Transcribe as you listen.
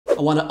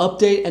I want to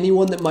update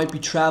anyone that might be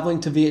traveling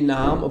to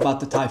Vietnam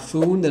about the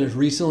typhoon that has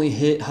recently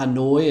hit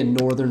Hanoi and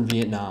Northern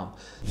Vietnam.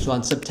 So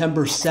on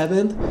September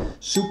 7th,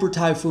 Super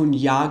Typhoon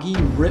Yagi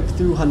ripped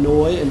through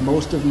Hanoi and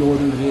most of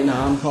northern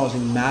Vietnam,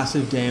 causing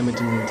massive damage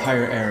in the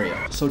entire area.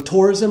 So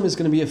tourism is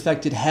going to be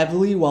affected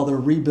heavily while they're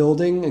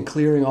rebuilding and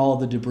clearing all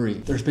of the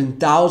debris. There's been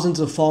thousands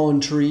of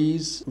fallen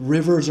trees,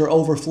 rivers are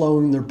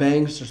overflowing their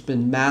banks, there's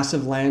been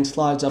massive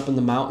landslides up in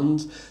the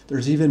mountains.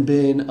 There's even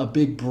been a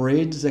big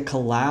bridge that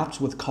collapsed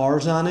with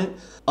cars on it.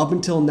 Up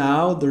until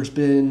now, there's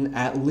been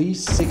at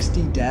least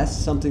 60 deaths,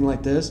 something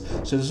like this.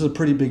 So this is a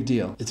pretty big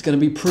deal. It's going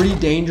to be pretty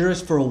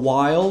dangerous for a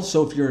while.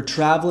 So if you're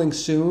traveling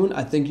soon,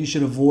 I think you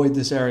should avoid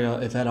this area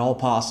if at all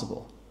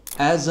possible.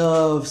 As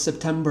of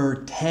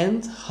September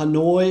 10th,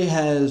 Hanoi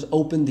has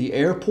opened the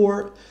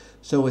airport.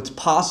 So it's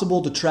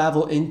possible to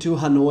travel into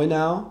Hanoi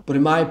now. But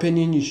in my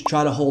opinion, you should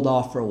try to hold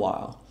off for a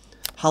while.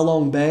 Ha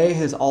Long Bay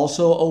has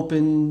also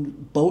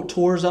opened boat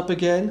tours up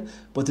again,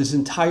 but this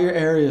entire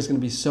area is going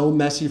to be so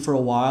messy for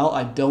a while,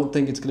 I don't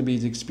think it's going to be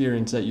the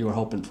experience that you were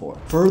hoping for.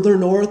 Further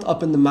north,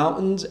 up in the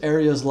mountains,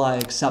 areas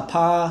like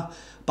Sapa,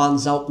 Ban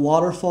Dọc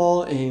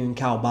Waterfall in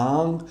Cao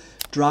Bang,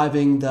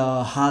 driving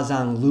the Ha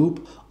Giang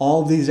Loop,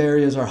 all of these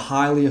areas are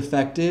highly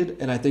affected,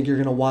 and I think you're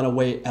going to want to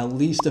wait at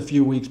least a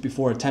few weeks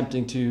before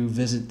attempting to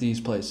visit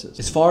these places.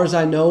 As far as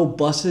I know,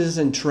 buses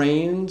and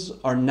trains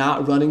are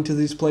not running to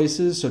these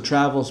places, so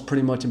travel is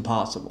pretty much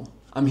impossible.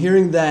 I'm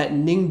hearing that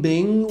Ninh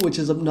Binh, which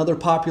is another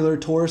popular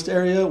tourist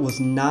area, was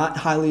not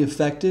highly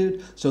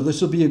affected, so this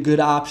will be a good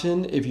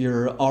option if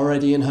you're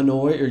already in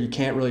Hanoi or you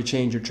can't really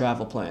change your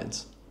travel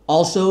plans.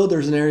 Also,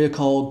 there's an area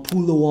called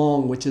Phu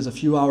Luong, which is a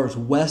few hours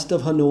west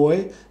of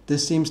Hanoi.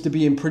 This seems to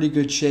be in pretty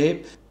good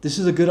shape. This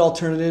is a good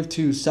alternative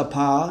to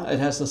Sapa. It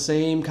has the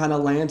same kind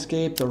of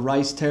landscape, the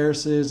rice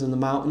terraces and the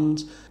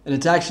mountains, and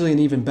it's actually an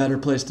even better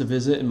place to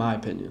visit in my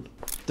opinion.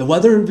 The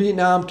weather in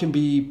Vietnam can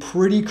be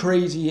pretty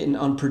crazy and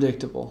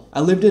unpredictable.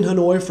 I lived in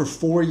Hanoi for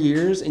 4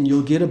 years and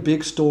you'll get a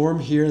big storm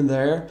here and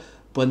there,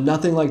 but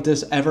nothing like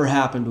this ever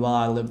happened while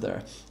I lived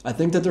there. I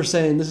think that they're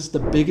saying this is the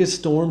biggest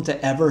storm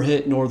to ever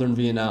hit northern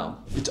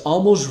Vietnam. It's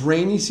almost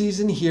rainy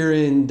season here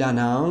in Da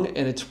Nang,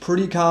 and it's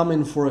pretty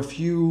common for a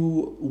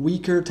few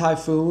weaker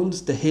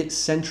typhoons to hit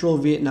central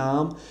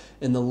Vietnam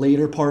in the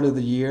later part of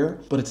the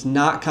year, but it's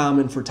not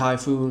common for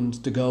typhoons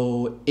to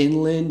go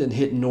inland and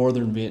hit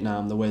northern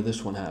Vietnam the way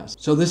this one has.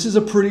 So this is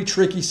a pretty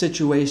tricky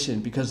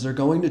situation because they're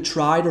going to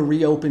try to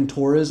reopen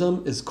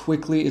tourism as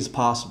quickly as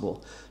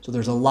possible. So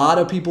there's a lot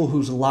of people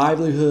whose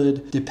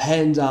livelihood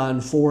depends on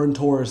foreign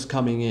tourists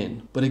coming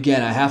in. But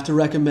again, I have to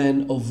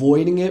recommend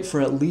avoiding it for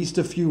at least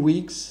a few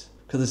weeks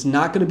because it's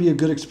not going to be a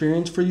good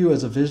experience for you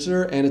as a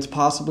visitor, and it's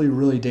possibly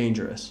really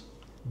dangerous.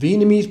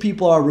 Vietnamese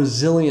people are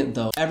resilient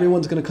though.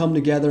 Everyone's going to come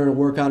together and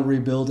work on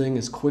rebuilding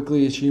as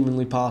quickly as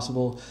humanly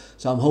possible.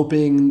 So I'm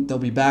hoping they'll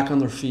be back on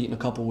their feet in a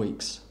couple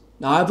weeks.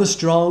 Now I have a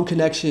strong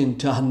connection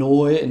to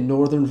Hanoi and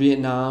northern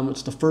Vietnam.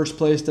 It's the first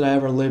place that I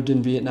ever lived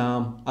in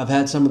Vietnam. I've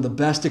had some of the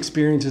best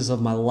experiences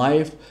of my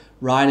life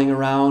riding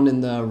around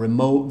in the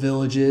remote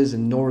villages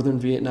in northern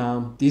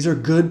Vietnam. These are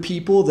good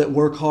people that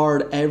work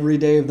hard every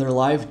day of their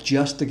life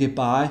just to get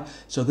by.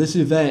 So this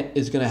event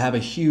is going to have a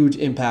huge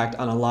impact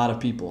on a lot of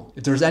people.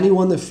 If there's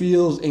anyone that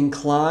feels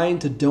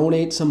inclined to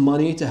donate some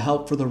money to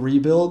help for the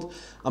rebuild,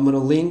 I'm going to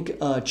link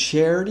a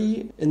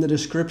charity in the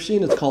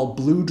description. It's called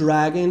Blue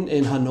Dragon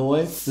in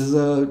Hanoi. This is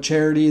a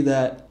charity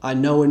that I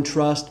know and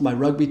trust. My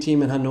rugby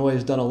team in Hanoi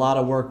has done a lot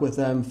of work with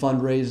them,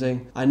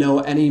 fundraising. I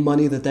know any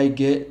money that they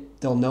get,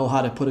 they'll know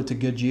how to put it to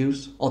good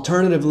use.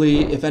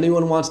 Alternatively, if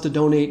anyone wants to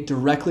donate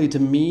directly to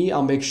me,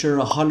 I'll make sure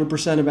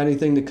 100% of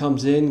anything that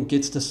comes in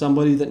gets to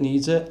somebody that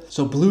needs it.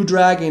 So Blue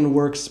Dragon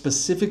works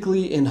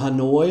specifically in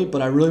Hanoi,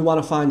 but I really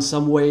want to find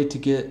some way to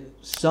get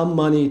some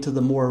money to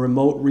the more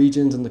remote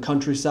regions in the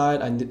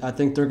countryside. I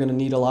think they're going to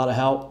need a lot of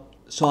help.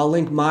 So I'll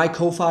link my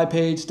Ko-Fi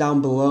page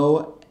down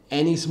below.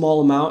 Any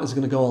small amount is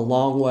going to go a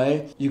long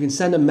way. You can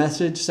send a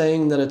message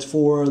saying that it's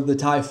for the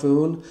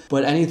typhoon,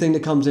 but anything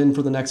that comes in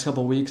for the next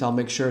couple of weeks, I'll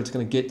make sure it's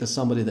going to get to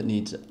somebody that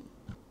needs it.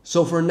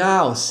 So for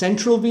now,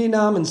 central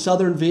Vietnam and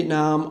southern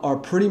Vietnam are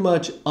pretty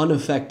much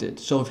unaffected.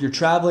 So if you're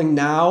traveling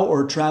now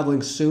or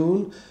traveling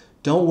soon,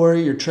 don't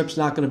worry, your trip's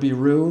not going to be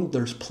ruined.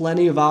 There's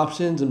plenty of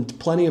options and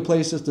plenty of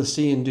places to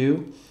see and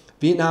do.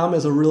 Vietnam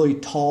is a really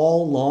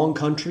tall, long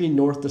country,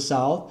 north to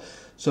south.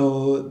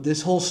 So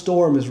this whole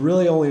storm is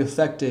really only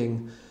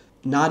affecting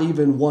not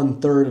even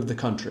 1/3 of the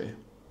country.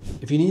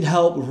 If you need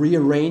help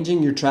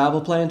rearranging your travel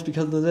plans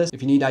because of this,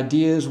 if you need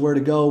ideas where to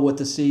go, what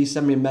to see,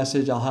 send me a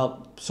message. I'll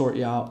help sort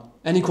you out.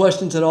 Any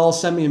questions at all,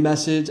 send me a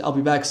message. I'll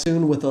be back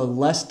soon with a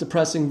less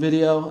depressing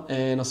video,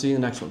 and I'll see you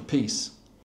in the next one. Peace.